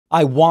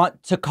I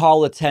want to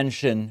call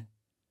attention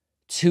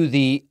to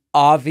the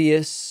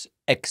obvious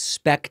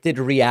expected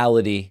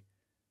reality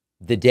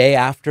the day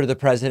after the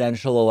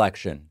presidential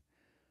election.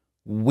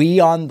 We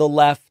on the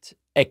left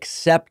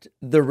accept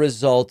the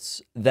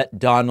results that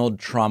Donald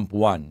Trump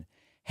won.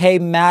 Hey,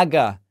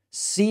 MAGA,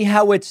 see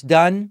how it's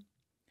done?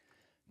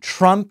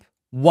 Trump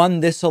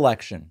won this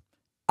election.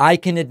 I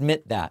can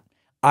admit that.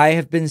 I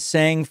have been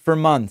saying for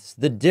months,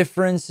 the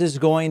difference is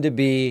going to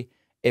be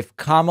if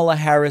Kamala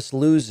Harris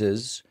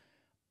loses,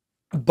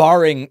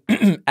 barring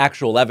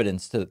actual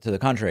evidence to the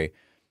contrary,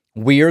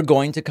 we are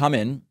going to come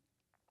in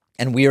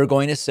and we are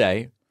going to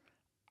say,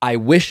 I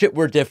wish it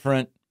were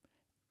different.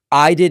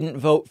 I didn't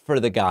vote for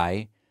the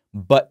guy,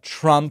 but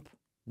Trump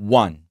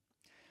won.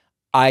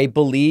 I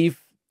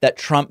believe that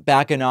Trump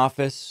back in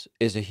office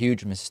is a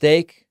huge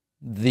mistake.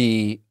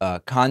 The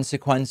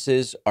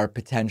consequences are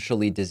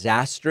potentially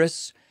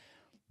disastrous,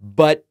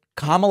 but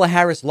Kamala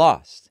Harris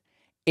lost.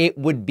 It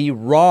would be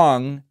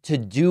wrong to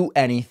do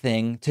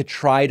anything to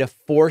try to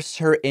force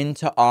her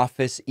into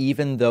office,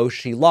 even though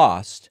she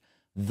lost,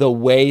 the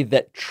way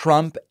that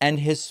Trump and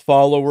his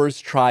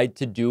followers tried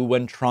to do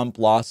when Trump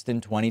lost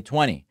in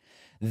 2020.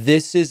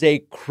 This is a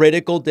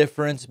critical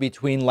difference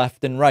between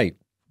left and right.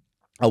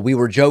 We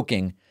were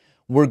joking.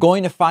 We're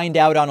going to find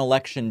out on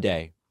election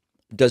day.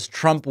 Does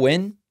Trump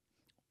win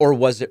or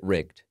was it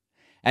rigged?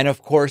 And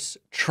of course,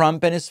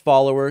 Trump and his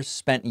followers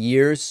spent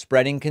years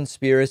spreading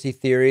conspiracy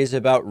theories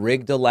about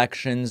rigged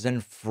elections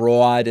and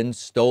fraud and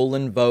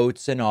stolen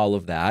votes and all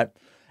of that.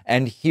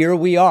 And here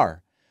we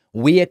are.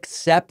 We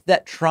accept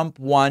that Trump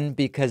won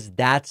because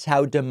that's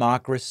how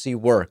democracy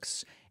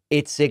works.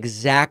 It's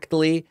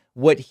exactly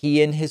what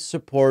he and his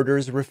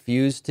supporters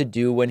refused to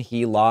do when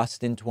he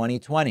lost in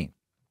 2020.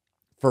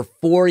 For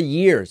 4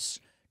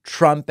 years,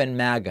 Trump and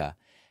MAGA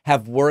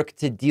have worked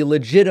to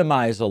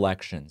delegitimize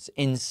elections,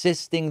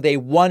 insisting they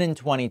won in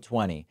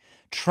 2020.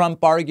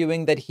 Trump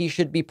arguing that he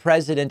should be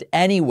president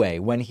anyway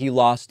when he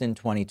lost in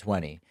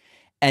 2020.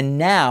 And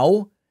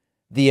now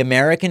the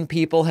American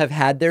people have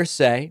had their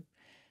say.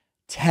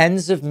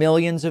 Tens of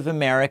millions of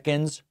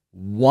Americans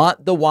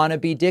want the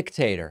wannabe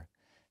dictator.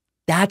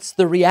 That's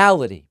the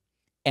reality.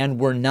 And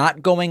we're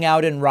not going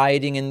out and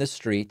rioting in the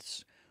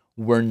streets.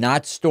 We're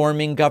not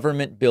storming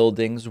government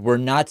buildings. We're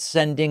not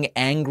sending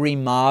angry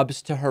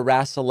mobs to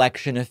harass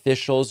election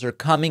officials or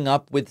coming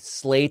up with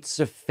slates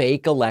of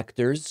fake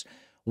electors.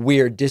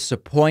 We're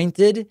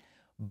disappointed,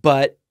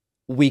 but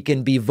we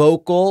can be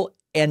vocal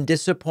and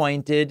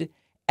disappointed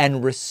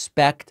and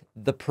respect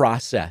the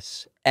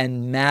process.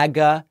 And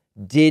MAGA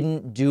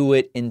didn't do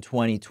it in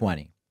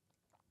 2020.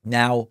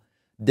 Now,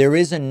 there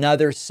is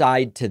another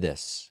side to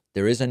this.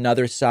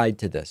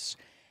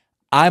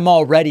 I'm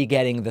already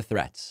getting the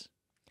threats.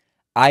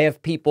 I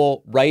have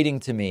people writing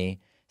to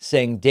me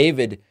saying,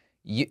 David,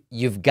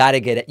 you've got to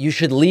get it. You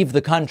should leave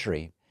the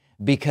country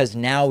because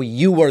now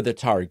you are the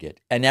target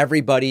and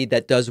everybody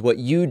that does what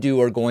you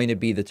do are going to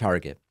be the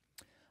target.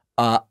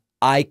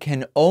 I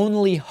can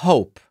only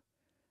hope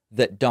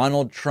that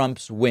Donald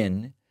Trump's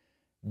win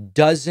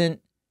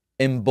doesn't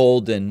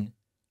embolden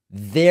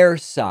their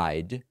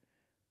side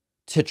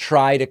to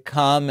try to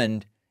come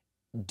and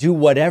do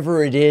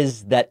whatever it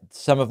is that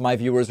some of my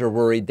viewers are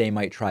worried they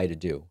might try to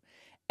do.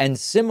 And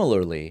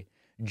similarly,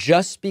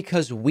 just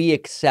because we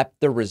accept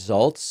the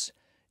results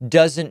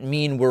doesn't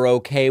mean we're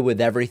okay with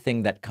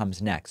everything that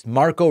comes next.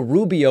 Marco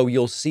Rubio,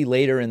 you'll see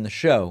later in the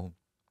show,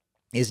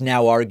 is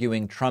now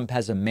arguing Trump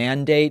has a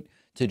mandate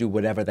to do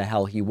whatever the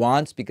hell he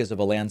wants because of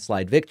a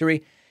landslide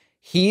victory.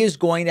 He is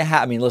going to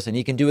have, listen,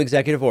 he can do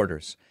executive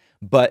orders,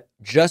 but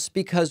just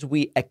because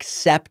we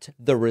accept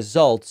the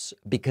results,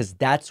 because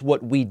that's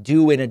what we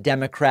do in a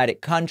democratic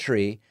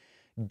country,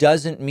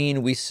 doesn't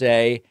mean we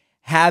say,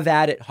 have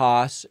at it,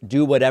 Haas,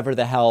 do whatever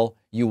the hell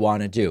you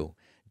want to do.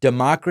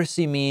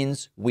 Democracy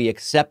means we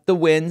accept the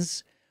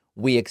wins,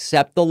 we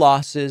accept the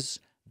losses,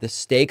 the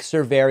stakes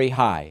are very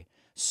high.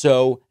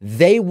 So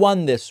they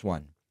won this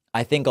one.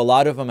 I think a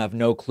lot of them have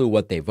no clue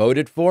what they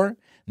voted for.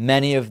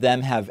 Many of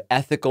them have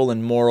ethical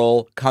and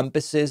moral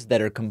compasses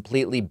that are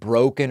completely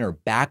broken or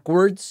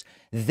backwards.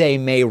 They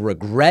may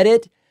regret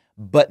it,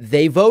 but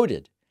they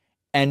voted.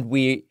 And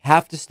we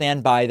have to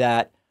stand by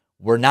that.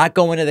 We're not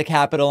going to the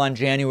Capitol on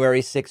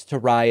January 6th to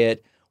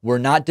riot. We're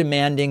not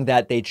demanding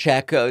that they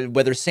check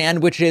whether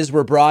sandwiches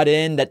were brought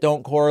in that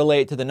don't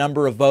correlate to the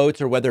number of votes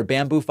or whether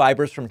bamboo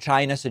fibers from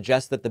China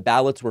suggest that the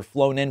ballots were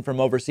flown in from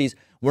overseas.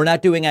 We're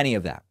not doing any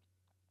of that.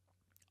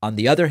 On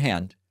the other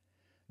hand,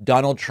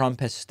 Donald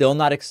Trump has still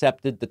not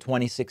accepted the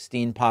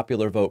 2016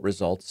 popular vote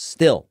results.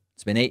 Still,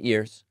 it's been 8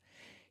 years.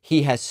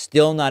 He has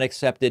still not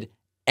accepted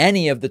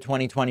any of the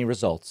 2020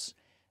 results.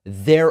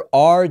 There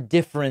are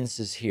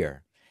differences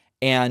here.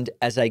 And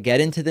as I get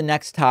into the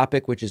next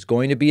topic, which is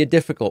going to be a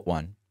difficult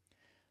one,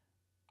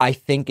 I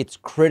think it's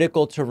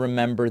critical to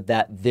remember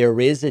that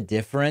there is a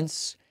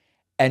difference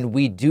and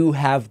we do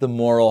have the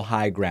moral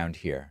high ground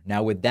here.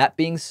 Now, with that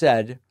being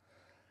said,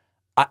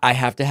 I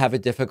have to have a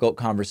difficult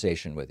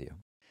conversation with you.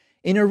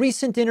 In a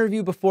recent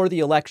interview before the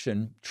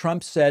election,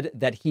 Trump said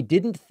that he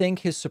didn't think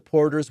his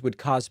supporters would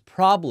cause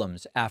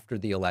problems after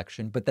the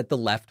election, but that the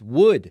left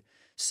would,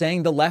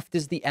 saying the left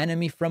is the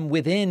enemy from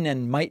within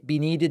and might be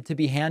needed to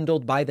be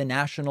handled by the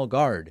National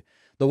Guard.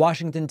 The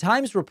Washington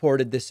Times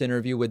reported this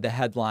interview with the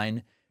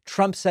headline,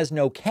 "Trump says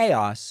no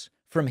chaos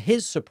from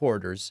his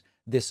supporters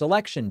this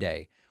election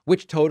day,"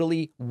 which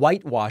totally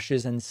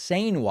whitewashes and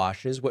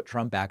sanewashes what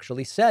Trump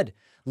actually said.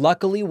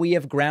 Luckily, we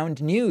have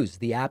Ground News,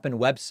 the app and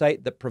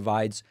website that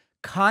provides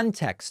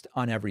context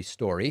on every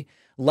story.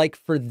 Like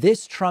for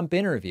this Trump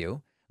interview,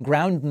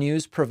 Ground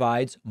News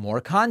provides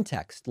more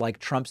context. Like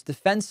Trump's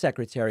defense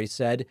secretary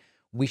said,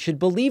 we should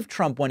believe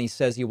Trump when he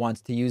says he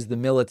wants to use the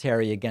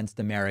military against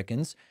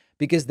Americans,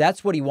 because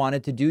that's what he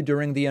wanted to do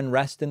during the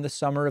unrest in the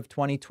summer of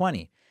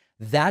 2020.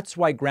 That's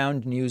why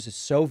Ground News is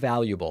so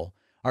valuable.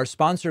 Our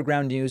sponsor,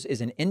 Ground News,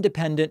 is an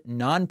independent,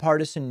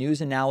 nonpartisan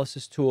news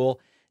analysis tool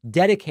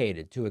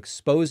dedicated to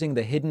exposing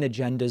the hidden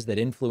agendas that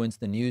influence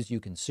the news you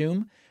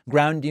consume.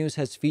 Ground News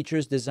has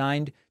features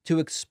designed to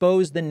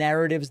expose the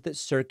narratives that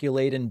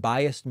circulate in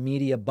biased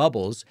media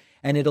bubbles,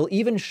 and it'll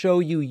even show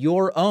you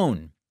your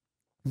own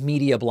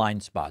media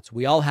blind spots.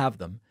 We all have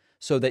them,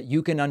 so that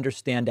you can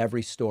understand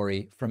every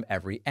story from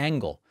every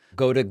angle.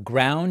 Go to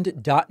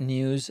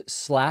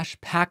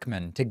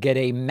ground.news/Pacman to get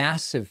a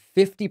massive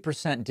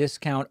 50%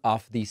 discount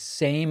off the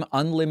same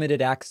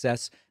unlimited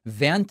access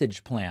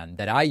Vantage plan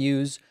that I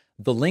use.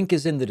 The link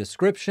is in the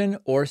description,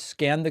 or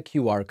scan the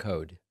QR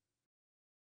code.